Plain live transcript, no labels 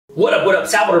What up,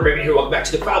 Salvador Briggman here. Welcome back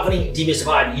to the Crowdfunding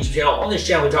Demystified YouTube channel. On this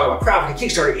channel, we talk about crowdfunding,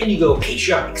 Kickstarter, Indiegogo,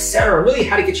 Patreon, etc. Really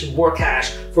how to get you more cash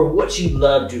for what you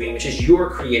love doing, which is your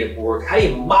creative work. How do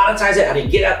you monetize it? How do you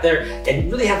get out there and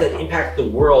really have that impact the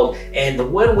world? And the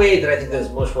one way that I think that is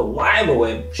the most reliable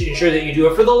way to ensure that you do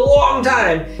it for the long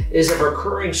time is a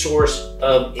recurring source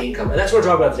of income. And that's what we're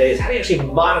talking about today, is how do you actually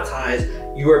monetize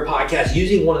your podcast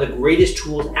using one of the greatest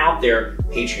tools out there,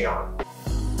 Patreon.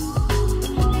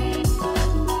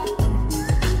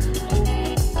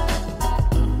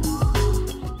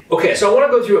 Okay, so I want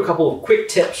to go through a couple of quick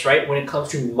tips, right, when it comes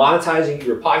to monetizing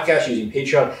your podcast using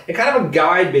Patreon, and kind of a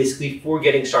guide basically for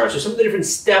getting started. So some of the different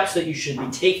steps that you should be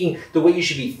taking, the way you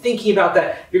should be thinking about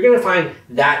that, you're going to find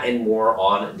that and more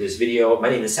on this video. My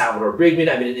name is Salvador Briggman.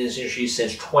 I've been in this industry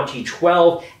since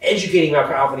 2012, educating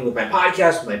about crowdfunding with my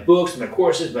podcast, with my books, with my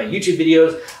courses, my YouTube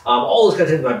videos, all this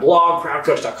content, my blog,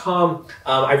 crowdcrush.com.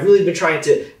 I've really been trying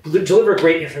to deliver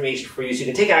great information for you so you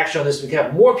can take action on this. We can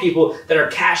have more people that are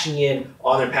cashing in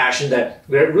on their passion, that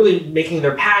they're really making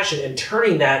their passion and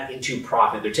turning that into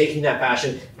profit. They're taking that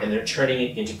passion and they're turning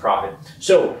it into profit.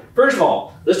 So first of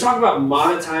all, let's talk about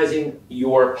monetizing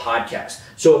your podcast.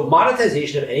 So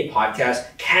monetization of any podcast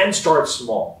can start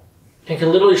small. It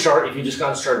can literally start if you just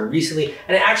gotten started recently.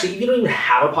 And actually, if you don't even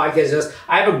have a podcast,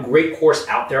 I have a great course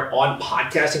out there on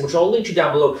podcasting, which I'll link you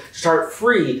down below. Start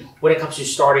free when it comes to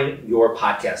starting your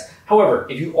podcast. However,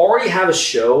 if you already have a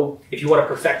show, if you want to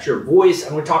perfect your voice,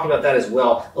 I'm going to talk about that as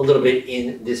well a little bit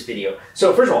in this video.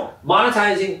 So first of all,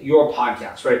 monetizing your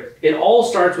podcast, right? It all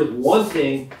starts with one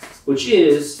thing, which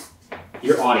is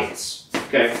your audience,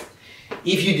 okay?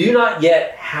 If you do not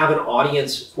yet have an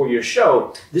audience for your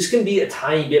show, this can be a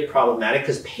tiny bit problematic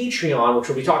because Patreon, which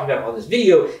we'll be talking about on this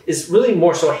video, is really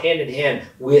more so hand in hand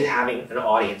with having an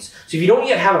audience. So if you don't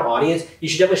yet have an audience, you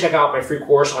should definitely check out my free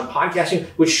course on podcasting,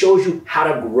 which shows you how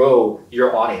to grow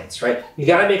your audience, right? You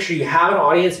got to make sure you have an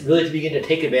audience really to begin to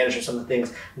take advantage of some of the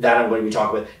things that I'm going to be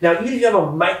talking about. Now, even if you have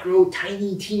a micro,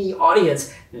 tiny, teeny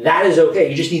audience, that is okay.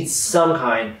 You just need some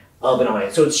kind of an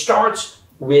audience. So it starts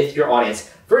with your audience.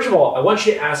 First of all, I want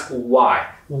you to ask why.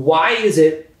 Why is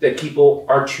it that people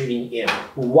are tuning in?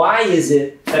 Why is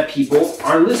it that people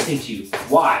are listening to you?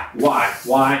 Why?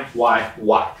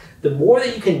 The more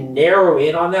that you can narrow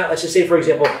in on that, let's just say, for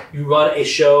example, you run a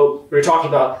show, we're talking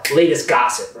about latest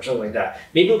gossip or something like that.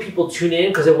 Maybe people tune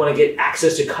in because they want to get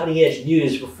access to cutting edge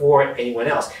news before anyone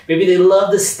else. Maybe they love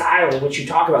the style in which you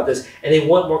talk about this and they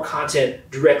want more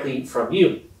content directly from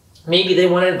you. Maybe they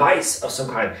want advice of some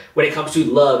kind when it comes to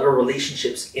love or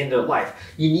relationships in their life.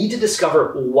 You need to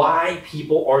discover why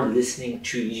people are listening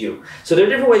to you. So there are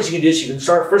different ways you can do this. You can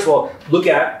start, first of all, look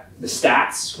at the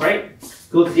stats, right?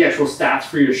 Look at the actual stats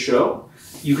for your show.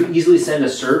 You can easily send a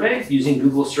survey using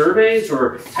Google Surveys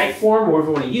or Typeform or whatever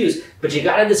you want to use, but you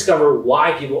got to discover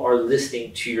why people are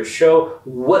listening to your show,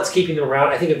 what's keeping them around.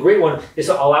 I think a great one is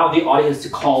to allow the audience to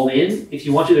call in. If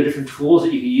you want to, there are different tools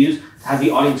that you can use to have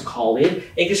the audience call in.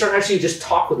 And you can start actually just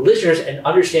talk with listeners and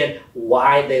understand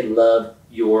why they love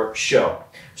your show.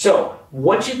 So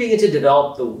once you begin to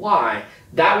develop the why,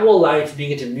 that will allow you to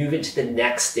begin to move into the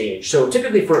next stage. So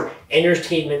typically for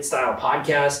entertainment style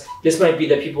podcasts, this might be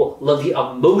that people love the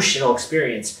emotional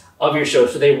experience of your show.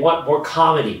 So they want more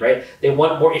comedy, right? They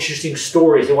want more interesting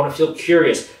stories. They want to feel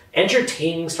curious.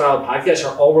 Entertaining style podcasts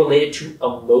are all related to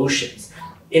emotions.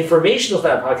 Informational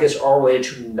style podcasts are all related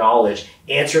to knowledge,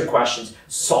 answering questions,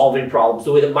 solving problems.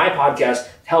 The way that my podcast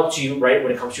helps you, right,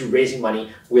 when it comes to raising money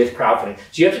with crowdfunding. So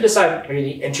you have to decide, are you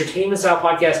the entertainment style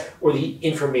podcast or the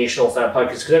informational style podcast,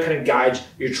 because that kind of guides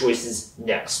your choices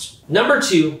next. Number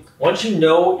two, once you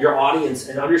know your audience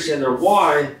and understand their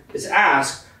why, is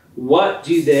ask, what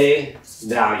do they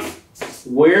value?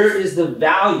 Where is the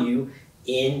value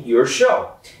in your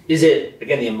show? Is it,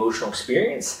 again, the emotional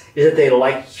experience? Is it they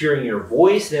like hearing your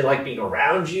voice, they like being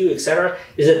around you, etc.?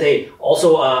 Is it they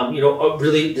also,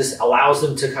 really this allows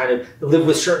them to kind of live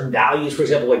with certain values? For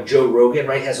example, like Joe Rogan,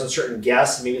 right, has some certain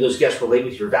guests. Maybe those guests relate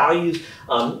with your values.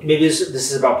 Maybe this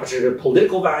is about particular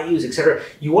political values, etc.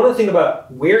 You want to think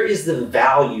about where is the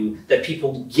value that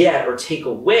people get or take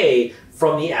away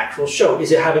from the actual show.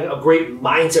 Is it having a great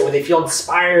mindset where they feel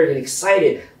inspired and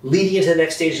excited leading into the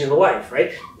next stage in their life,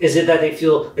 right? Is it that they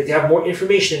feel like they have more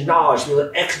information and knowledge to be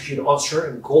able to execute on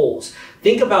certain goals?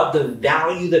 Think about the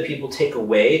value that people take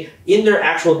away in their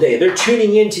actual day. They're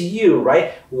tuning into you,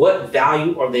 right? What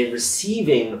value are they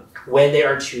receiving when they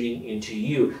are tuning into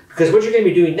you? Because what you're going to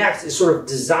be doing next is sort of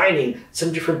designing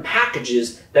some different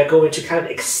packages that go into kind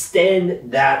of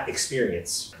extend that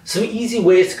experience. Some easy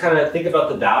ways to kind of think about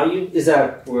the value is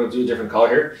that, we're going to do a different color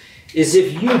here, is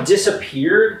if you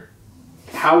disappeared,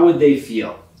 how would they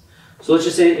feel? So let's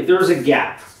just say if there was a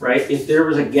gap, right? If there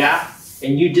was a gap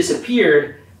and you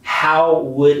disappeared, how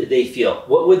would they feel?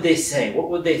 What would they say? What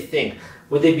would they think?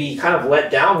 Would they be kind of let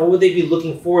down? What would they be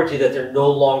looking forward to that they're no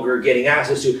longer getting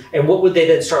access to? And what would they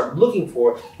then start looking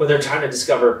for when they're trying to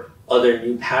discover other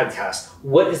new podcasts?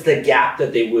 What is the gap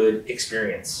that they would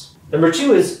experience? Number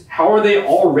 2 is, how are they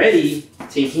already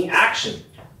taking action?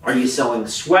 Are you selling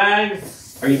swag?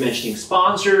 Are you mentioning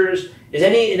sponsors? In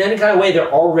any kind of way,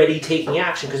 they're already taking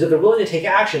action, because if they're willing to take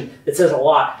action, it says a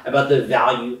lot about the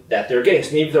value that they're getting.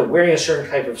 So maybe if they're wearing a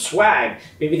certain type of swag,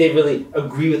 maybe they really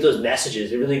agree with those messages,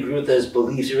 they really agree with those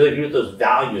beliefs, they really agree with those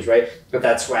values, right,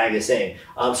 that swag is saying.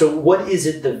 So what is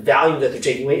it, the value that they're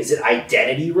taking away? Is it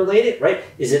identity related, right?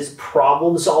 Is it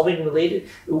problem solving related?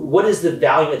 What is the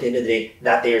value at the end of the day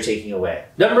that they are taking away?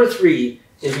 Number 3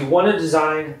 is we want to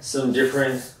design some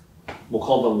different, we'll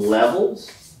call them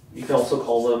levels. You can also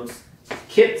call them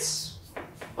kits.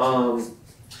 But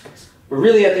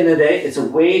really at the end of the day, it's a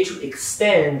way to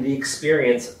extend the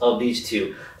experience of these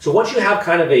two. So once you have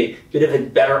kind of a bit of a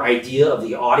better idea of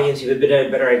the audience, you have a bit of a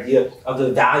better idea of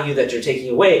the value that you're taking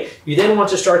away, you then want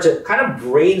to start to kind of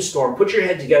brainstorm, put your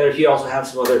head together if you also have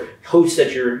some other hosts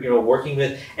that you're working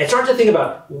with, and start to think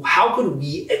about how could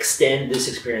we extend this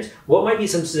experience? What might be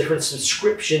some different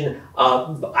subscription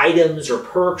items or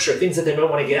perks or things that they might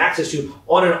want to get access to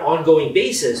on an ongoing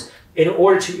basis in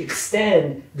order to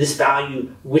extend this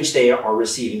value which they are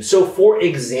receiving. So for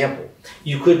example,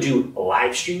 you could do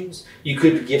live streams, you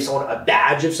could give someone a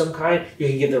badge of some kind, you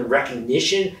can give them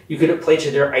recognition, you could play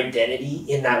to their identity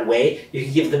in that way, you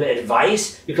can give them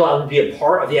advice, you can allow them to be a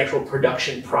part of the actual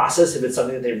production process if it's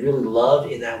something that they really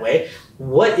love in that way.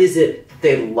 What is it that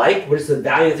they like? What is the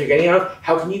value that they're getting out of?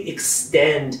 How can you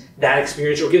extend that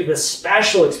experience or give them a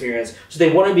special experience so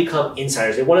they want to become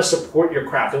insiders? They want to support your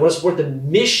craft. They want to support the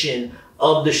mission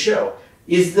of the show.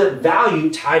 Is the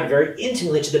value tied very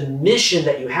intimately to the mission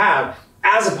that you have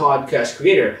as a podcast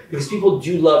creator? Because people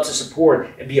do love to support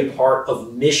and be a part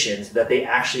of missions that they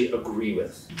actually agree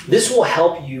with. This will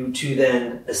help you to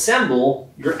then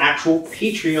assemble your actual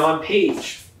Patreon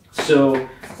page. So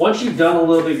once you've done a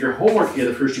little bit of your homework here,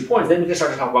 the first 2 points, then we can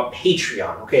start to talk about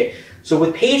Patreon, okay? So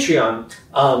with Patreon,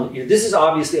 this is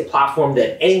obviously a platform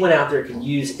that anyone out there can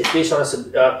use. It's based on it's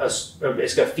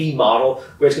got a fee model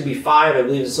where it's going to be 5, I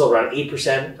believe it's still around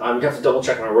 8%. You have to double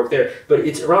check when I work there, but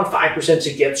it's around 5%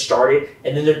 to get started.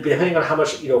 And then depending on how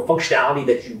much functionality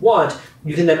that you want,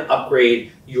 you can then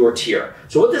upgrade your tier.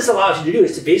 So what this allows you to do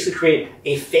is to basically create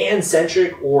a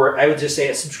fan-centric, or I would just say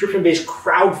a subscription-based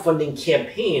crowdfunding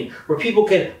campaign where people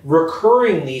can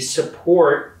recurringly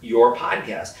support your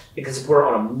podcast. They can support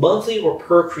it on a monthly or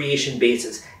per creation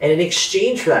basis. And in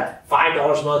exchange for that,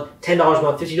 $5 a month, $10 a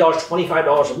month, $50,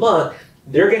 $25 a month,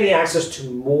 they're getting access to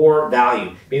more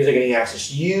value. Maybe they're getting access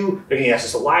to you, they're getting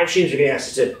access to live streams, they're getting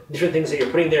access to different things that you're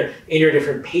putting there in your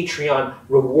different Patreon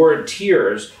reward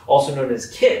tiers, also known as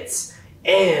kits.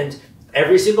 And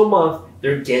every single month,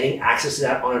 they're getting access to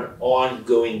that on an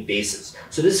ongoing basis.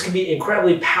 So this can be an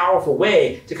incredibly powerful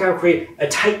way to kind of create a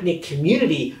tight-knit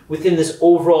community within this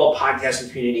overall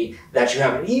podcasting community that you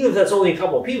have. And even if that's only a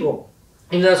couple of people,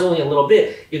 even if that's only a little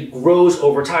bit, it grows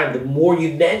over time the more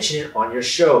you mention it on your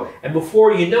show. And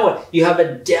before you know it, you have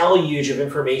a deluge of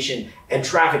information and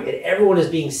traffic, and everyone is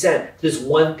being sent to this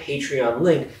one Patreon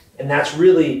link. And that's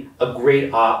really a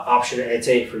great option, I'd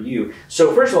say, for you.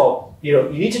 So first of all, you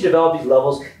need to develop these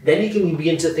levels. Then you can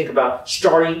begin to think about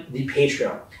starting the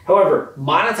Patreon. However,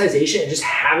 monetization and just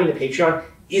having the Patreon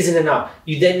isn't enough.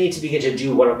 You then need to begin to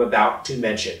do what I'm about to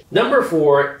mention. Number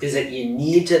 4 is that you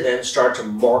need to then start to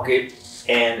market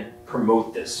and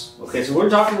promote this. Okay, so we're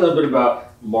talking a little bit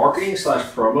about marketing /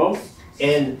 promo.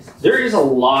 And there is a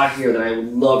lot here that I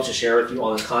would love to share with you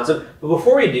on this concept. But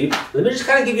before we do, let me just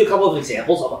kind of give you a couple of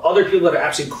examples of other people that are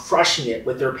actually crushing it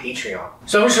with their Patreon.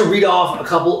 So I'm just going to read off a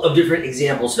couple of different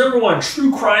examples. Number 1,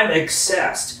 True Crime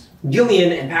Obsessed.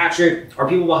 Gillian and Patrick are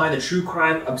people behind the True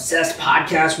Crime Obsessed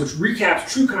podcast, which recaps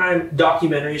true crime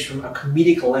documentaries from a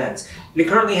comedic lens. They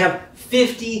currently have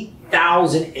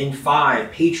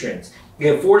 50,005 patrons. We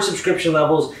have 4 subscription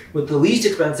levels, with the least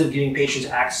expensive giving patrons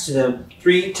access to them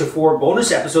 3 to 4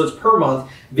 bonus episodes per month,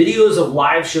 videos of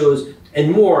live shows,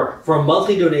 and more for a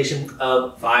monthly donation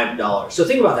of $5. So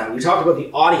think about that. We talked about the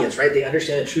audience, right? They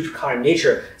understand the true crime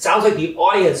nature. Sounds like the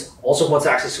audience also wants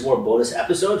access to more bonus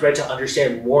episodes, right? To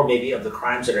understand more maybe of the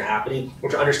crimes that are happening, or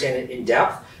to understand it in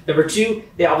depth. Number 2,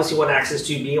 they obviously want access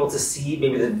to being able to see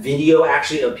maybe the video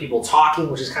actually of people talking,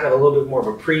 which is kind of a little bit more of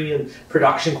a premium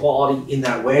production quality in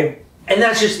that way. And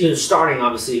that's just starting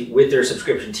obviously with their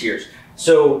subscription tiers.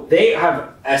 So they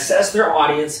have assessed their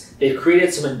audience. They've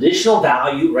created some additional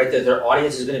value, right, that their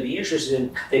audience is going to be interested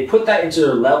in. They put that into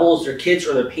their levels, their kits,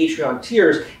 or their Patreon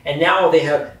tiers, and now they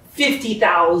have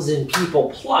 50,000 people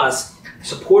plus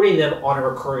supporting them on a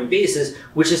recurring basis,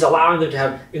 which is allowing them to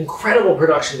have incredible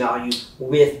production value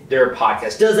with their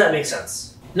podcast. Does that make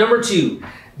sense? Number 2,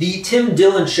 the Tim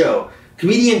Dillon Show.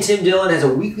 Comedian Tim Dillon has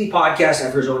a weekly podcast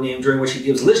after his own name, during which he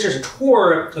gives listeners a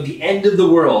tour of the end of the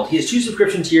world. He has 2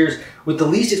 subscription tiers, with the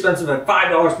least expensive at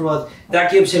 $5 per month.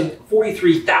 That gives him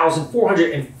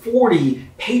 43,440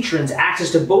 patrons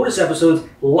access to bonus episodes,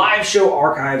 live show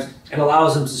archives, and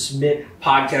allows them to submit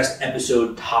podcast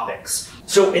episode topics.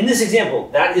 So in this example,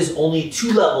 that is only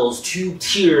 2 levels, 2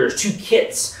 tiers, 2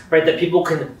 kits, right, that people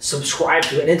can subscribe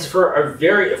to, and it's for a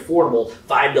very affordable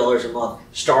 $5 a month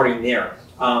starting there.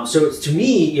 So it's, to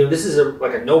me, this is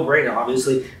like a no-brainer,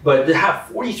 obviously, but to have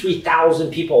 43,000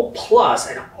 people plus,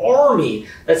 an army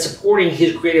that's supporting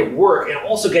his creative work and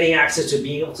also getting access to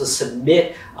being able to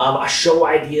submit show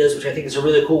ideas, which I think is a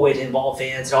really cool way to involve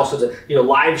fans, and also to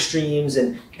live streams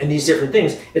and these different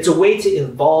things. It's a way to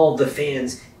involve the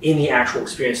fans in the actual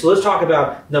experience. So let's talk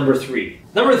about number 3.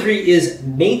 Number 3 is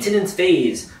Maintenance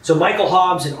Phase. So Michael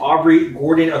Hobbs and Aubrey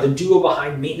Gordon are the duo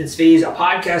behind Maintenance Phase, a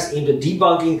podcast aimed at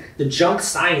debunking the junk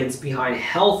science behind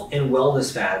health and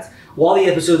wellness fads. While the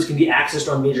episodes can be accessed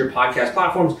on major podcast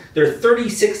platforms, their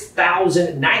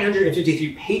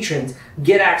 36,953 patrons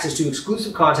get access to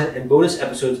exclusive content and bonus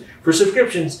episodes for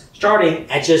subscriptions starting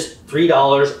at just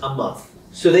 $3 a month.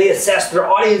 So they assess their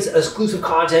audience, exclusive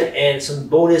content, and some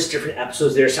bonus different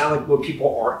episodes there sound like what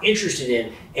people are interested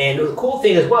in. And the cool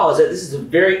thing as well is that this is a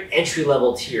very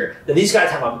entry-level tier. Now these guys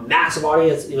have a massive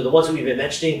audience, the ones that we've been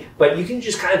mentioning, but you can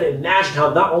just kind of imagine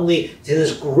how not only does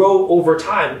this grow over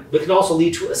time, but can also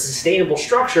lead to a sustainable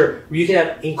structure where you can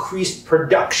have increased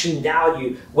production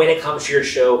value when it comes to your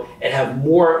show and have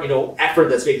more, effort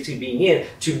that's basically being in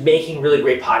to making really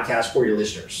great podcasts for your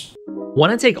listeners.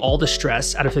 Want to take all the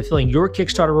stress out of fulfilling your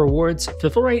Kickstarter rewards?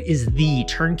 FulfillRite is the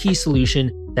turnkey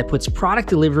solution that puts product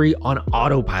delivery on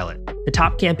autopilot. The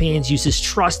Top Campaigns uses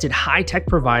trusted high-tech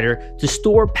provider to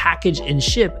store, package, and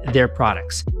ship their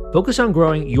products. Focus on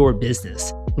growing your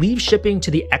business. Leave shipping to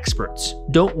the experts.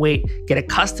 Don't wait. Get a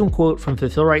custom quote from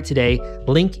FulfillRite today.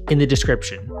 Link in the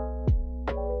description.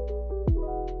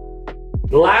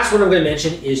 The last one I'm going to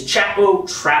mention is Chapo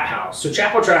Trap House. So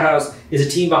Chapo Trap House is a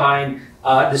team behind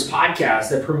this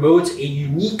podcast that promotes a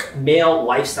unique male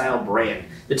lifestyle brand.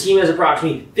 The team has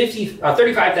approximately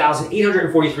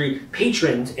 35,843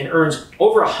 patrons and earns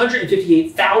over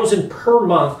 $158,000 per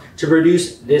month to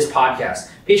produce this podcast.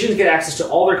 Patrons get access to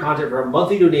all their content for a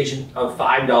monthly donation of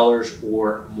 $5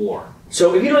 or more.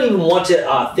 So if you don't even want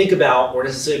to think about or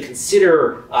necessarily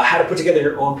consider how to put together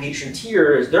your own Patreon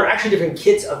tiers, there are actually different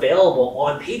kits available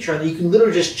on Patreon that you can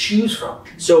literally just choose from.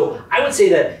 So I would say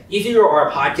that if you are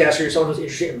a podcaster, you're someone who's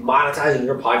interested in monetizing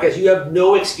your podcast, you have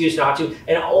no excuse not to.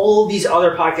 And all these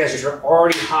other podcasters are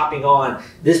already hopping on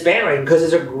this bandwagon because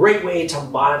it's a great way to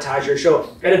monetize your show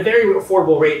at a very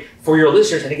affordable rate for your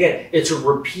listeners. And again, it's a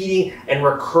repeating and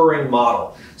recurring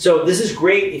model. So this is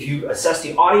great if you assess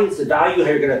the audience, the value, how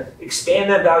you're going to expand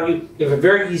that value. You have a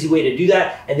very easy way to do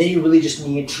that. And then you really just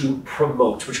need to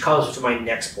promote, which comes to my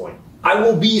next point. I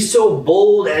will be so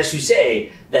bold as to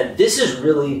say that this is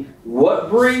really what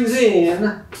brings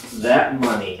in that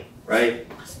money, right?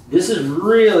 This is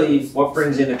really what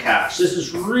brings in the cash. This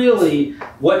is really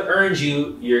what earns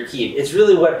you your keep. It's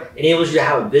really what enables you to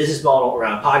have a business model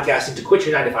around podcasting, to quit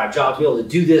your 9-to-5 job, to be able to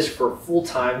do this for full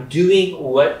time, doing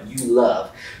what you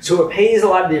love. So it pays a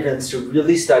lot of dividends to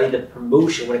really study the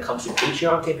promotion when it comes to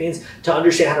Patreon campaigns, to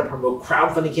understand how to promote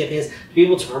crowdfunding campaigns, to be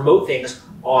able to promote things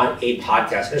on a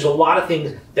podcast. There's a lot of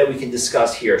things that we can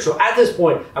discuss here. So at this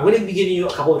point, I'm going to be giving you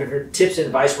a couple of different tips and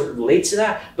advice when it relates to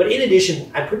that. But in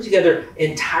addition, I put together an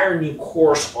entire new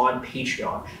course on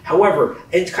Patreon. However,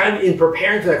 it's kind of in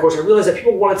preparing for that course, I realized that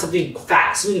people wanted something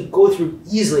fast, something to go through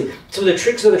easily, some of the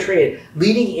tricks of the trade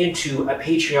leading into a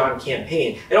Patreon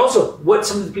campaign, and also what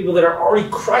some of the people that are already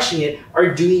crushing it are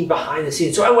doing behind the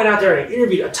scenes. So I went out there and I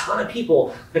interviewed a ton of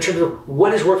people in terms of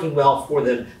what is working well for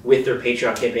them with their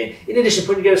Patreon campaign. In addition,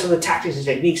 putting together some of the tactics and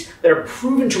techniques that are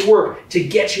proven to work to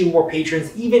get you more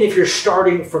patrons, even if you're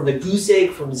starting from the goose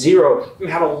egg, from zero. You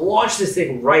know how to launch this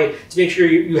thing right, to make sure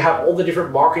you have all the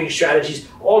different marketing strategies,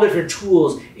 all different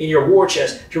tools in your war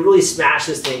chest to really smash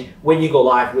this thing when you go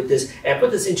live with this, and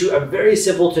put this into a very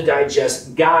simple to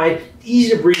digest guide,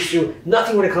 easy to breeze through,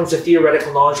 nothing when it comes to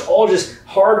theoretical knowledge, all just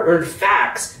hard-earned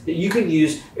facts that you can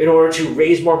use in order to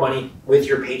raise more money with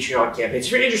your Patreon campaign. So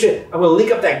if you're interested, I'm going to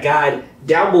link up that guide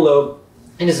down below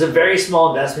And it's a very small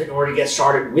investment in order to get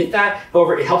started with that.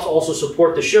 However, it helps also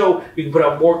support the show. We can put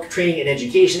out more training and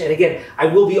education. And again, I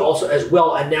will be also as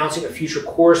well announcing a future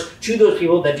course to those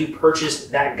people that do purchase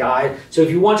that guide. So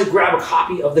if you want to grab a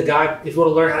copy of the guide, if you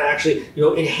want to learn how to actually,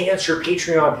 enhance your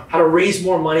Patreon, how to raise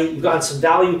more money, you've gotten some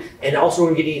value, and also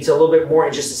we're getting into a little bit more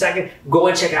in just a second, go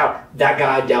and check out that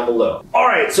guide down below. All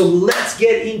right, so let's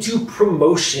get into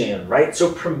promotion, right?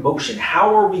 So promotion,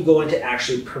 how are we going to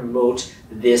actually promote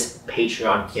this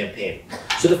Patreon campaign?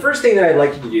 So the first thing that I'd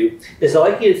like you to do is I'd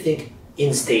like you to think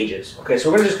in stages. Okay, so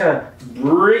we're gonna just kind of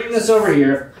bring this over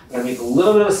here. I'm gonna make a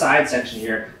little bit of a side section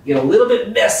here, get a little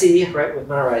bit messy, right, with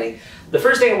my writing. The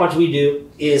first thing I want you to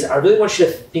do is I really want you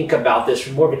to think about this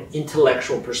from more of an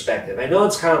intellectual perspective. I know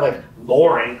it's kind of like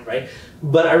boring, right?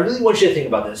 But I really want you to think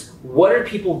about this. What are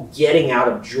people getting out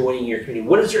of joining your community?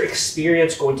 What is their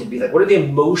experience going to be like? What are the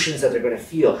emotions that they're going to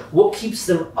feel? What keeps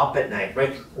them up at night,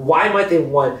 right? Why might they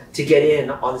want to get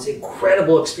in on this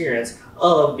incredible experience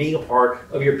of being a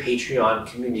part of your Patreon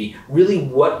community? Really,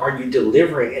 what are you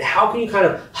delivering? And how can you kind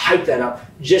of hype that up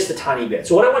just a tiny bit?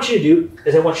 So what I want you to do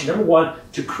is I want you, number one,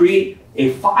 to create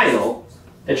a file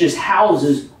that just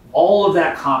houses all of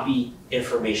that copy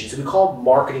information. So we call it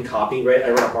marketing copy, right?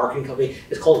 I run a marketing company.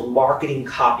 It's called marketing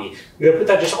copy. You're gonna put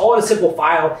that just all in a simple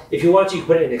file. If you want to, you can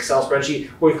put it in an Excel spreadsheet,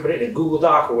 or you can put it in a Google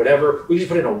Doc or whatever, or you just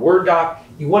put it in a Word doc.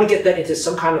 You want to get that into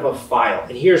some kind of a file.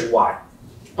 And here's why.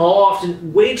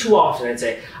 Way too often, I'd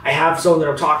say, I have someone that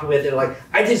I'm talking with and like,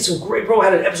 I did some great, I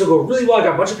had an episode go really well, I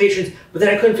got a bunch of patrons, but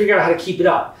then I couldn't figure out how to keep it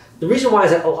up. The reason why is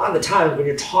that a lot of the times when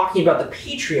you're talking about the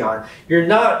Patreon, you're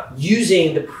not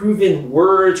using the proven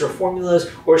words or formulas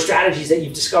or strategies that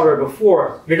you've discovered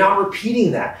before. You're not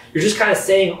repeating that. You're just kind of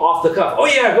saying off the cuff, oh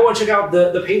yeah, go and check out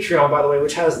the Patreon, by the way,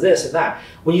 which has this and that.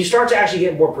 When you start to actually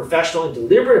get more professional and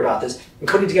deliberate about this and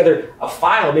putting together a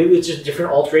file, maybe with just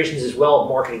different alterations as well,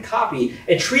 marketing copy,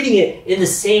 and treating it in the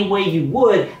same way you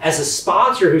would as a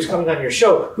sponsor who's coming on your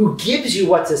show, who gives you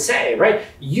what to say, right?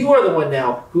 You are the one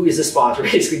now who is the sponsor,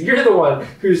 basically. You're the one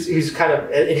who's kind of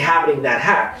inhabiting that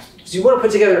hat. So you want to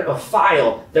put together a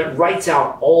file that writes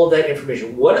out all of that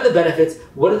information. What are the benefits?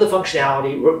 What are the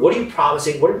functionality? What are you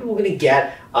promising? What are people going to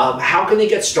get? How can they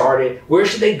get started? Where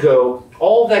should they go?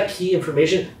 All of that key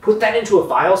information, put that into a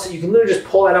file so you can literally just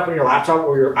pull that up on your laptop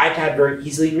or your iPad very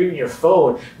easily, or even your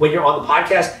phone when you're on the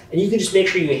podcast, and you can just make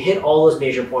sure you hit all those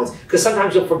major points, because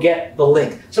sometimes you'll forget the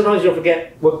link. Sometimes you'll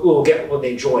forget what people will get when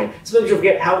they join. Sometimes you'll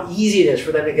forget how easy it is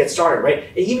for them to get started, right?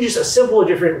 And even just a simple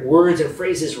different words and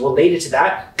phrases related to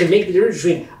that can make the difference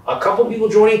between a couple people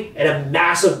joining and a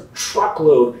massive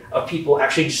truckload of people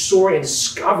actually soaring and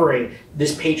discovering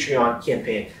this Patreon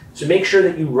campaign. So make sure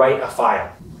that you write a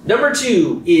file. Number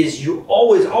two is you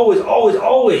always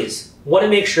want to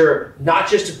make sure not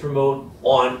just to promote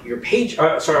on your page, on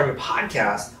your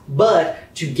podcast, but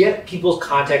to get people's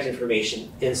contact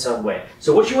information in some way.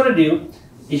 So what you want to do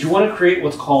is you want to create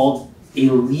what's called a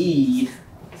lead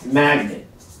magnet.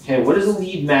 Okay, what is a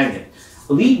lead magnet?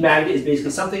 A lead magnet is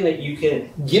basically something that you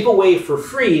can give away for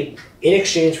free in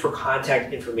exchange for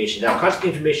contact information. Now, contact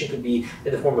information could be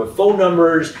in the form of phone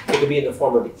numbers, it could be in the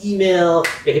form of email,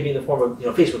 it could be in the form of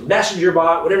Facebook Messenger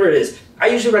bot, whatever it is. I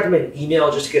usually recommend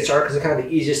email just to get started because it's kind of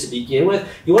the easiest to begin with.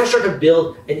 You want to start to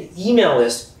build an email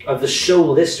list of the show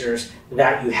listeners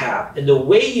that you have. And the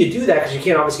way you do that, because you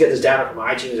can't obviously get this data from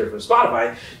iTunes or from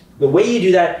Spotify, the way you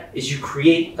do that is you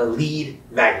create a lead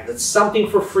magnet. That's something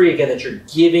for free, again, that you're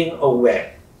giving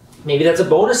away. Maybe that's a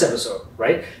bonus episode,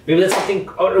 right? Maybe that's something,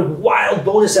 a wild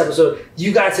bonus episode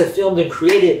you guys have filmed and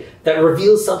created that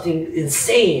reveals something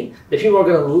insane that people are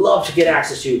gonna love to get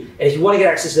access to. And if you wanna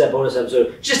get access to that bonus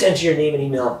episode, just enter your name and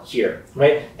email here,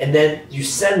 right? And then you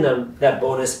send them that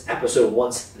bonus episode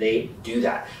once they do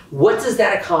that. What does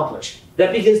that accomplish?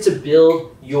 That begins to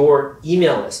build your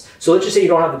email list. So let's just say you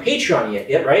don't have the Patreon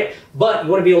yet, right? But you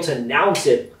wanna be able to announce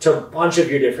it to a bunch of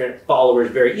your different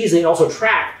followers very easily, and also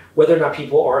track whether or not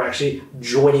people are actually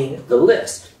joining the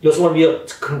list. You also want to be able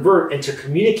to convert and to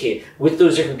communicate with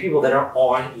those different people that are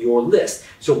on your list.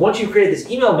 So once you've created this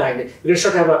email magnet, you're going to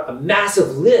start to have a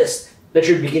massive list that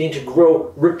you're beginning to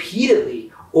grow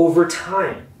repeatedly over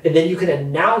time. And then you can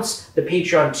announce the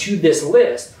Patreon to this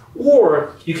list,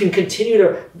 or you can continue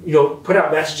to put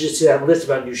out messages to that list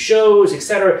about new shows,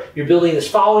 etc. You're building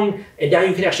this following, and now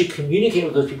you can actually communicate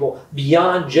with those people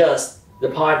beyond just the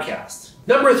podcast.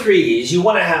 Number three is you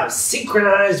want to have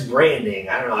synchronized branding.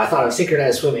 I don't know, I thought of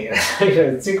synchronized swimming.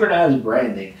 Synchronized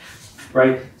branding,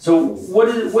 right? So what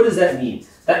does that mean?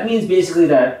 That means basically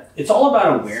that it's all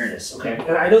about awareness, okay?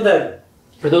 And I know that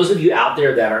For those of you out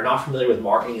there that are not familiar with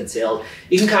marketing and sales,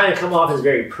 it can kind of come off as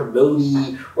very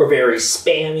promoty or very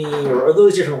spammy or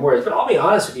those different words. But I'll be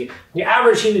honest with you, the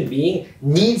average human being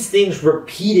needs things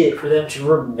repeated for them to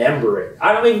remember it.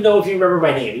 I don't even know if you remember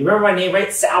my name. You remember my name,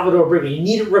 right? Salvador Briggman. You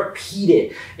need it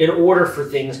repeated in order for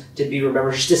things to be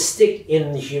remembered, just to stick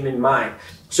in the human mind.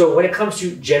 So when it comes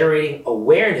to generating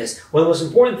awareness, one of the most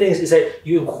important things is that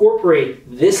you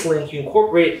incorporate this link, you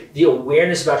incorporate the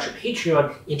awareness about your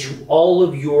Patreon into all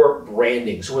of your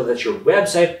branding. So whether that's your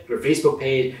website, your Facebook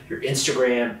page, your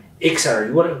Instagram, etc.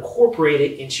 You want to incorporate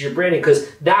it into your branding because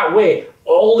that way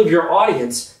all of your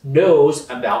audience knows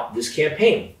about this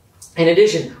campaign. In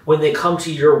addition, when they come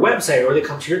to your website or they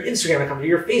come to your Instagram, they come to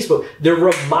your Facebook, they're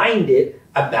reminded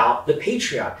about the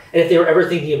Patreon. And if they were ever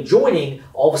thinking of joining,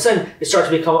 all of a sudden it starts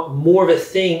to become more of a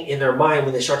thing in their mind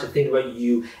when they start to think about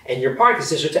you and your product.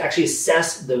 They start to actually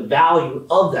assess the value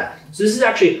of that. So this is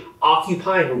actually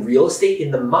occupying real estate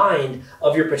in the mind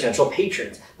of your potential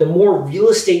patrons. The more real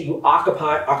estate you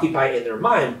occupy in their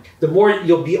mind, the more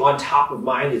you'll be on top of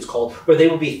mind, it's called, or they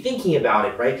will be thinking about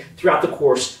it, right, throughout the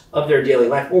course of their daily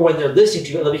life, or when they're listening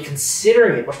to you, and they'll be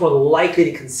considering it, much more likely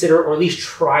to consider or at least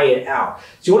try it out.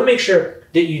 So you want to make sure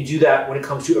that you do that when it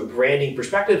comes to a branding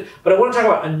perspective. But I want to talk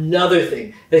about another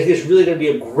thing that I think is really going to be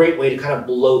a great way to kind of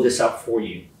blow this up for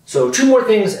you. So 2 more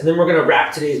things, and then we're going to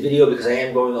wrap today's video because I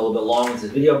am going a little bit long with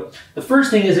this video. The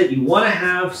first thing is that you want to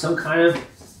have some kind of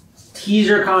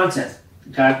teaser content,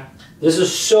 okay? This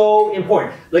is so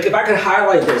important. Like if I could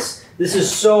highlight this, this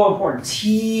is so important.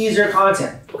 Teaser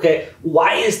content, okay?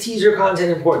 Why is teaser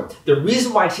content important? The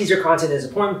reason why teaser content is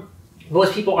important,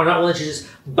 most people are not willing to just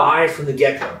buy from the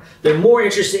get-go. They're more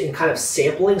interested in kind of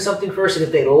sampling something first, and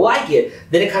if they like it,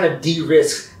 then it kind of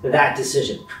de-risks that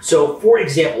decision. So for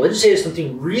example, let's just say there's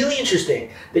something really interesting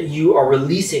that you are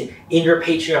releasing in your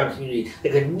Patreon community,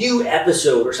 like a new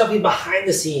episode or something behind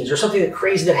the scenes or something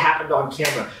crazy that happened on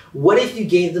camera. What if you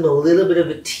gave them a little bit of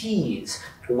a tease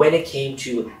when it came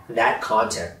to that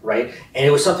content, right? And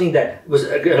it was something that was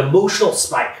an emotional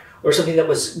spike, or something that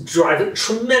was driving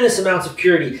tremendous amounts of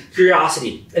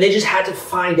curiosity, and they just had to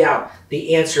find out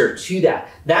the answer to that.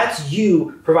 That's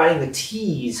you providing the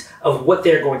tease of what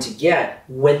they're going to get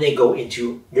when they go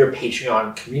into your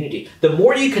Patreon community. The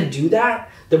more you can do that,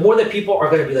 the more that people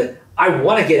are going to be like, I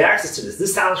want to get access to this.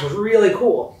 This sounds really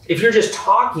cool. If you're just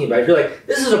talking about it, if you're like,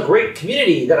 this is a great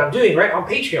community that I'm doing right on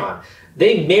Patreon,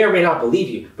 they may or may not believe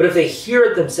you. But if they hear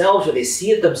it themselves or they see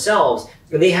it themselves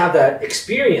and they have that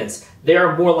experience, they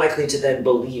are more likely to then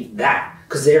believe that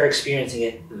because they're experiencing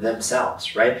it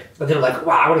themselves, right? But they're like,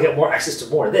 wow, I want to get more access to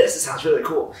more of this. It sounds really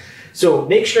cool. So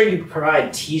make sure you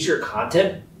provide teaser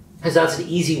content because that's an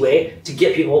easy way to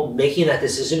get people making that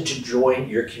decision to join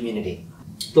your community.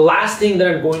 The last thing that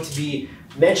I'm going to be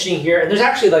mentioning here, and there's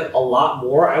actually like a lot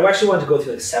more. I actually wanted to go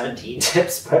through like 17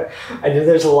 tips, but I know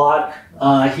there's a lot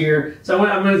here. So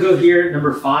I'm going to go here,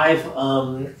 number 5.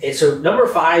 And so number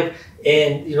 5,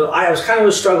 and you know, I was kind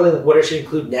of struggling with what I should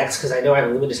include next because I know I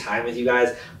have limited time with you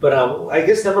guys. But I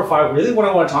guess number 5, really what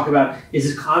I want to talk about is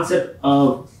this concept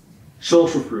of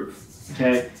social proof.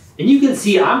 Okay. And you can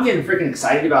see I'm getting freaking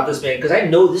excited about this, man, because I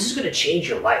know this is going to change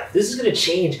your life. This is going to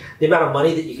change the amount of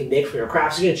money that you can make from your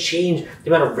craft. It's going to change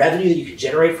the amount of revenue that you can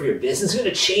generate for your business. It's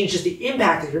going to change just the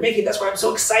impact that you're making. That's why I'm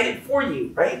so excited for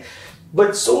you, right?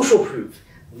 But social proof,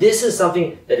 this is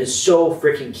something that is so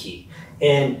freaking key.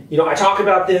 And, you know, I talk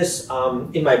about this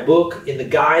in my book, in the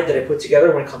guide that I put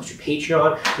together when it comes to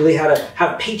Patreon, really how to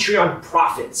have Patreon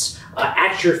profits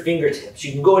at your fingertips.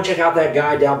 You can go and check out that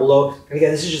guide down below. And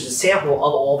again, this is just a sample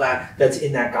of all that's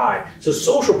in that guide. So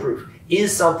social proof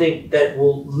is something that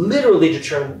will literally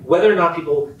determine whether or not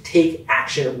people take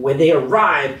action when they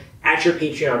arrive at your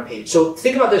Patreon page. So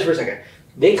think about this for a second.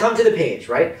 They come to the page,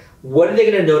 right? What are they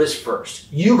going to notice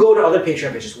first? You go to other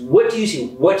Patreon pages. What do you see?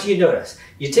 What do you notice?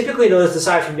 You typically notice,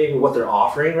 aside from maybe what they're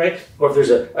offering, right? Or if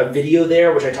there's a video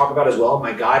there, which I talk about as well in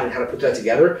my guide and how to put that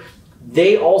together,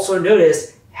 they also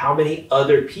notice how many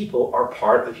other people are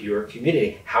part of your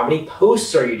community. How many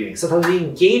posts are you doing? Sometimes the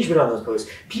engagement on those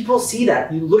posts. People see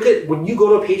that. You look at, when you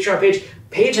go to a Patreon page,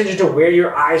 pay attention to where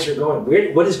your eyes are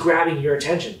going. What is grabbing your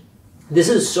attention? This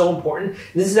is so important.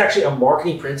 This is actually a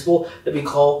marketing principle that we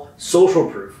call social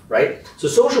proof, right? So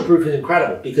social proof is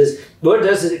incredible because what it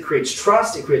does is it creates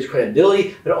trust, it creates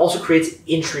credibility, but it also creates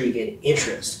intrigue and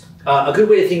interest. A good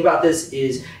way to think about this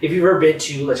is if you've ever been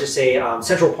to, let's just say,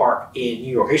 Central Park in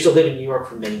New York. I used to live in New York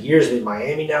for many years. I'm in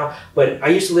Miami now, but I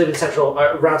used to live in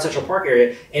around Central Park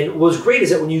area. And what was great is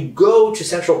that when you go to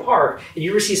Central Park and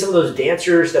you ever see some of those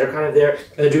dancers that are kind of there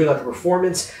and they're doing like a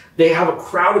performance, they have a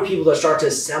crowd of people that start to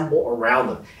assemble around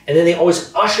them. And then they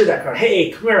always usher that crowd,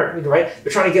 hey, come here, right?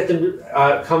 They're trying to get them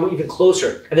to come even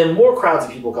closer. And then more crowds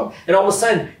of people come. And all of a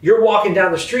sudden, you're walking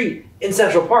down the street in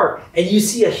Central Park and you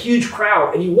see a huge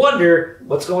crowd and you wonder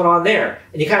what's going on there.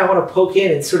 And you kind of want to poke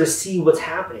in and sort of see what's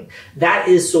happening. That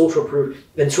is social proof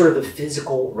in sort of the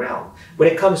physical realm. When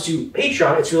it comes to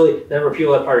Patreon, it's really the number of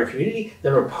people that are part of your community, the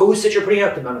number of posts that you're putting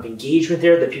out, the amount of engagement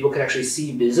there that people can actually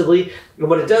see visibly. And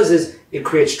what it does is it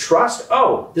creates trust.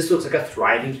 Oh, this looks like a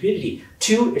thriving community.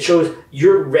 2, it shows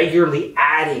you're regularly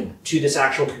adding to this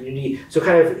actual community. So it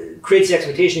kind of creates the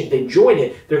expectation if they join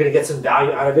it, they're going to get some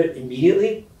value out of it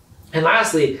immediately. And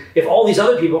lastly, if all these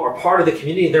other people are part of the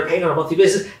community and they're paying on a monthly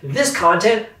basis, this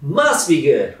content must be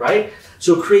good, right?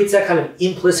 So it creates that kind of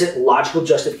implicit logical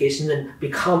justification and then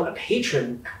become a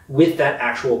patron with that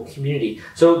actual community.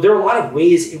 So there are a lot of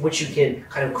ways in which you can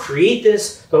kind of create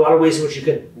this. There are a lot of ways in which you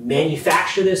can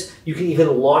manufacture this. You can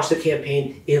even launch the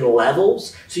campaign in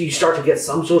levels. So you start to get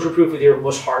some social proof with your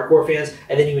most hardcore fans,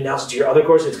 and then you announce it to your other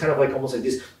cores. It's kind of like almost like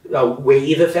this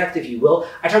wave effect, if you will.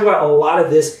 I talk about a lot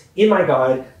of this in my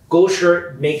guide.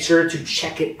 Make sure to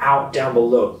check it out down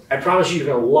below. I promise you,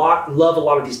 you're gonna love a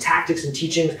lot of these tactics and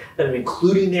teachings that I'm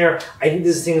including there. I think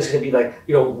this thing is gonna be like,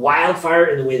 wildfire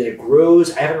in the way that it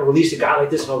grows. I haven't released a guide like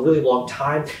this in a really long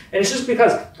time. And it's just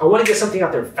because I wanna get something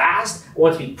out there fast. I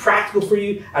want it to be practical for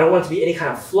you. I don't want it to be any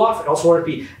kind of fluff. I also want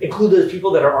it to include those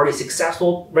people that are already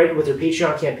successful, right, with their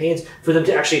Patreon campaigns, for them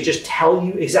to actually just tell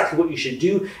you exactly what you should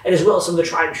do, and as well as some of the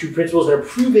tried and true principles that are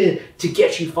proven to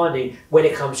get you funding when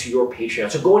it comes to your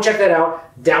Patreon. So go and check that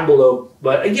out down below.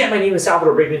 But again, my name is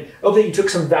Salvador Briggman. I hope that you took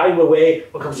some value away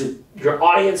when it comes to your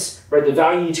audience, right? The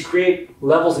value you need to create,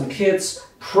 levels and kits,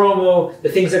 promo, the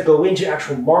things that go into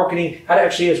actual marketing, how to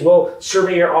actually as well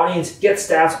survey your audience, get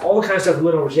stats, all the kind of stuff we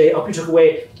went over today. I hope you took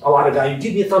away a lot of value.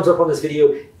 Give me a thumbs up on this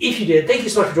video if you did. Thank you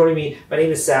so much for joining me. My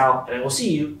name is Sal, and I will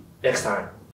see you next time.